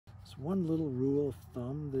One little rule of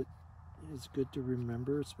thumb that is good to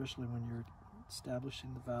remember, especially when you're establishing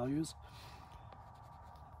the values,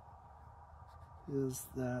 is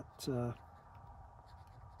that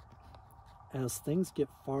as things get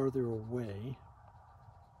farther away,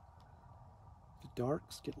 the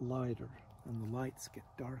darks get lighter and the lights get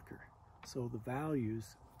darker. So the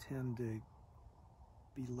values tend to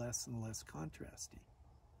be less and less contrasty.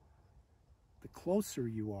 The closer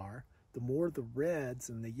you are, the more the reds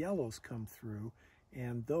and the yellows come through,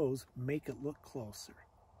 and those make it look closer.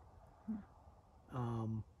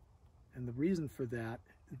 And the reason for that,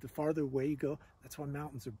 the farther away you go, that's why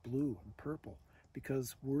mountains are blue and purple,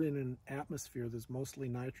 because we're in an atmosphere that's mostly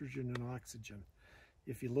nitrogen and oxygen.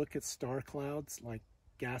 If you look at star clouds, like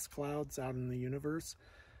gas clouds out in the universe,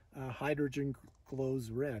 hydrogen glows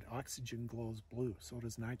red, oxygen glows blue, so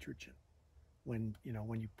does nitrogen when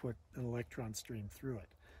you put an electron stream through it.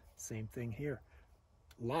 Same thing here.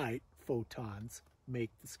 Light, photons,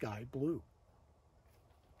 make the sky blue,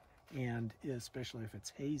 and especially if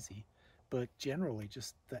it's hazy. But generally,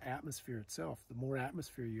 just the atmosphere itself, the more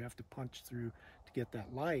atmosphere you have to punch through to get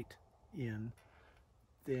that light in,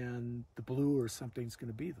 then the blue or something's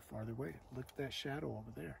going to be the farther away. Look at that shadow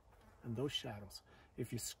over there, and those shadows.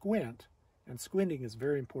 If you squint, and squinting is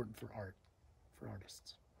very important for art, for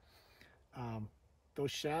artists,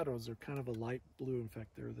 those shadows are kind of a light blue. In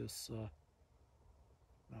fact, they're this,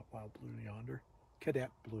 not wild blue yonder, cadet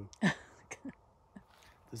blue.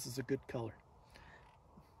 This is a good color.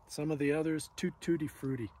 Some of the others, too tutti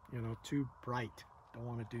frutti, too bright. Don't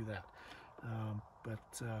want to do that.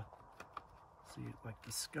 See, like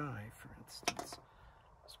the sky, for instance,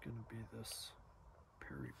 it's going to be this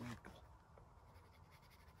periwinkle.